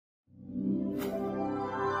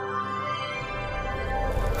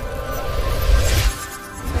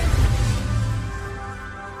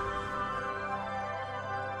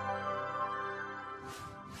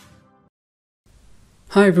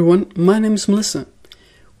Hi everyone, my name is Melissa.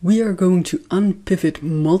 We are going to unpivot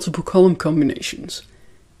multiple column combinations.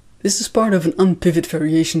 This is part of an Unpivot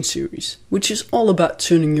Variation series, which is all about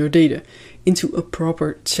turning your data into a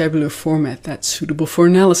proper tabular format that's suitable for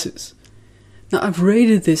analysis. Now I've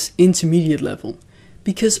rated this intermediate level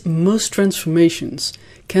because most transformations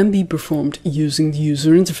can be performed using the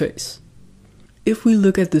user interface. If we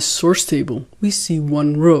look at the source table, we see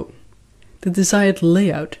one row. The desired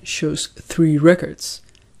layout shows 3 records,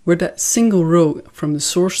 where that single row from the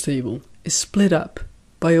source table is split up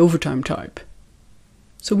by overtime type.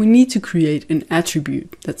 So we need to create an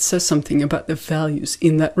attribute that says something about the values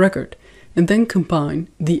in that record, and then combine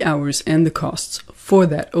the hours and the costs for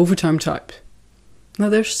that overtime type. Now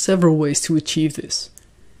there's several ways to achieve this,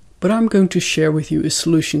 but I'm going to share with you a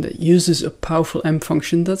solution that uses a powerful M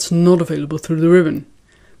function that's not available through the ribbon,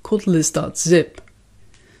 called List.Zip.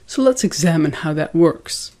 So let's examine how that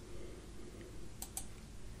works.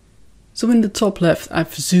 So in the top left,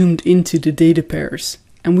 I've zoomed into the data pairs,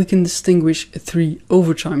 and we can distinguish 3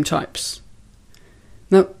 overtime types.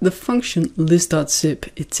 Now the function List.Zip,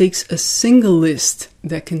 it takes a single list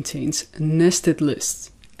that contains nested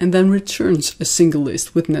lists, and then returns a single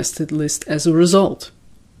list with nested list as a result.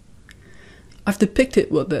 I've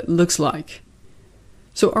depicted what that looks like.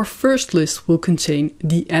 So our first list will contain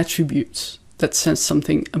the attributes that says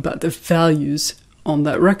something about the values on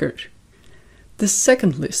that record. The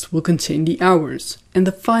second list will contain the hours, and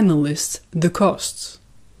the final list the costs.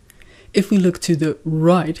 If we look to the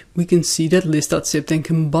right, we can see that List.Zip then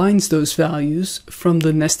combines those values from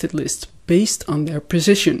the nested list based on their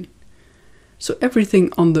position. So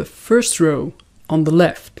everything on the first row on the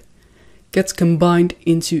left gets combined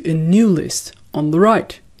into a new list on the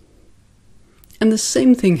right. And the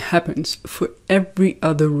same thing happens for every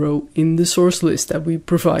other row in the source list that we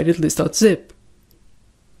provided List.Zip.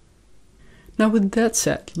 Now with that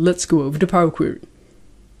said, let's go over the Power Query.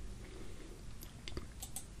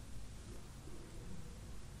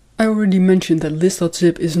 I already mentioned that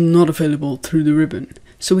List.Zip is not available through the ribbon,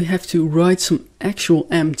 so we have to write some actual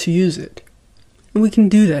M to use it. And we can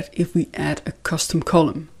do that if we add a custom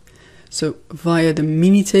column. So via the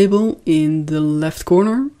mini table in the left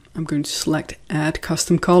corner, I'm going to select Add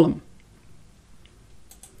Custom Column.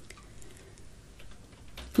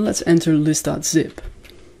 Let's enter List.Zip.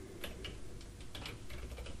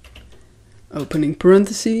 Opening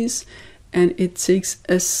parentheses, and it takes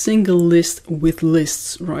a single list with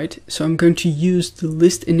lists, right? So I'm going to use the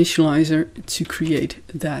list initializer to create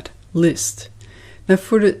that list. Now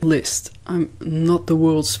for the list, I'm not the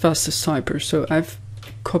world's fastest typer, so I've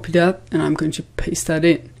copied that and I'm going to paste that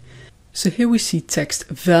in. So here we see text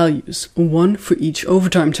values, 1 for each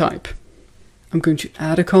overtime type. I'm going to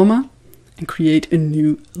add a comma and create a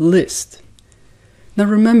new list. Now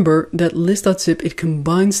remember that List.Zip, it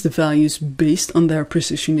combines the values based on their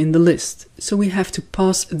position in the list. So we have to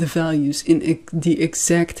pass the values in the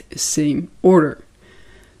exact same order.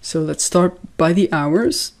 So let's start by the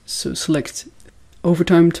hours. So select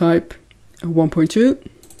overtime type 1.2.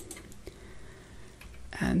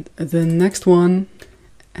 And the next one,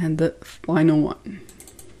 and the final one.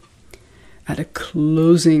 Add a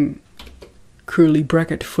closing curly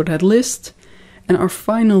bracket for that list, and our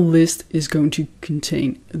final list is going to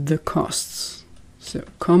contain the costs. So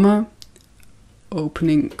comma,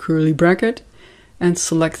 opening curly bracket, and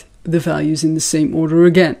select the values in the same order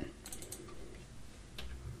again.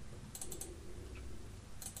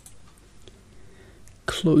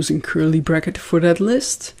 Closing curly bracket for that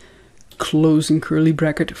list, closing curly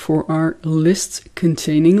bracket for our lists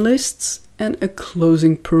containing lists, and a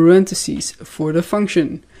closing parentheses for the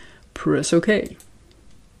function. Press OK.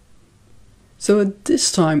 So at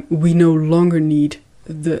this time we no longer need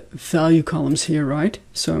the value columns here, right?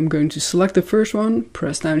 So I'm going to select the first one,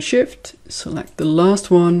 press down Shift, select the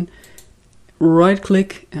last one, right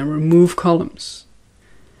click and remove columns.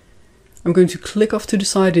 I'm going to click off to the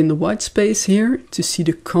side in the white space here to see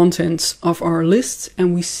the contents of our list,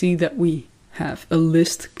 and we see that we have a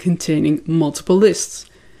list containing multiple lists.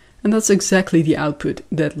 And that's exactly the output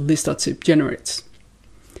that List.Zip generates.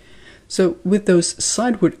 So with those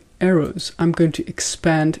sideward arrows, I'm going to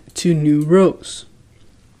expand to new rows.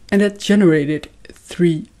 And that generated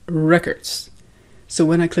 3 records. So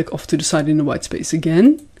when I click off to the side in the white space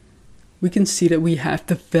again, we can see that we have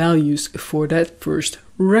the values for that first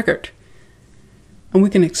record. And we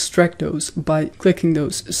can extract those by clicking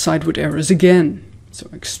those sideward arrows again. So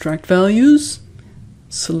extract values,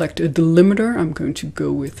 select a delimiter, I'm going to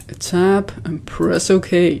go with a tab and press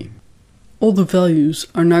OK. All the values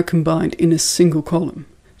are now combined in a single column.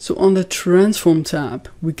 So on the Transform tab,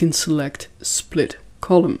 we can select Split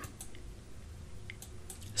Column.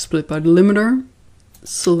 split by delimiter,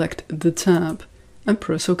 select the tab and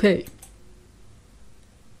press OK.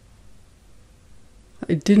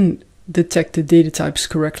 I didn't detect the data types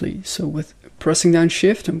correctly, so with pressing down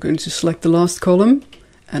Shift I'm going to select the last column,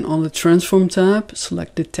 and on the Transform tab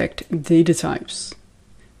select Detect Data Types.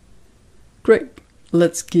 Great,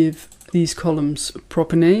 let's give these columns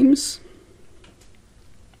proper names.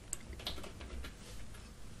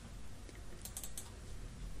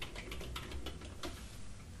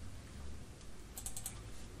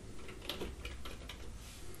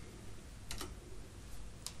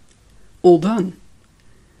 All done.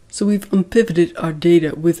 So we've unpivoted our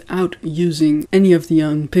data without using any of the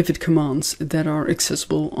unpivot commands that are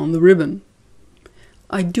accessible on the ribbon.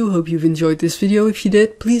 I do hope you've enjoyed this video. If you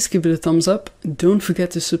did, please give it a thumbs up. Don't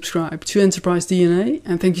forget to subscribe to Enterprise DNA,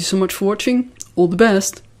 and thank you so much for watching. All the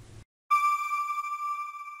best!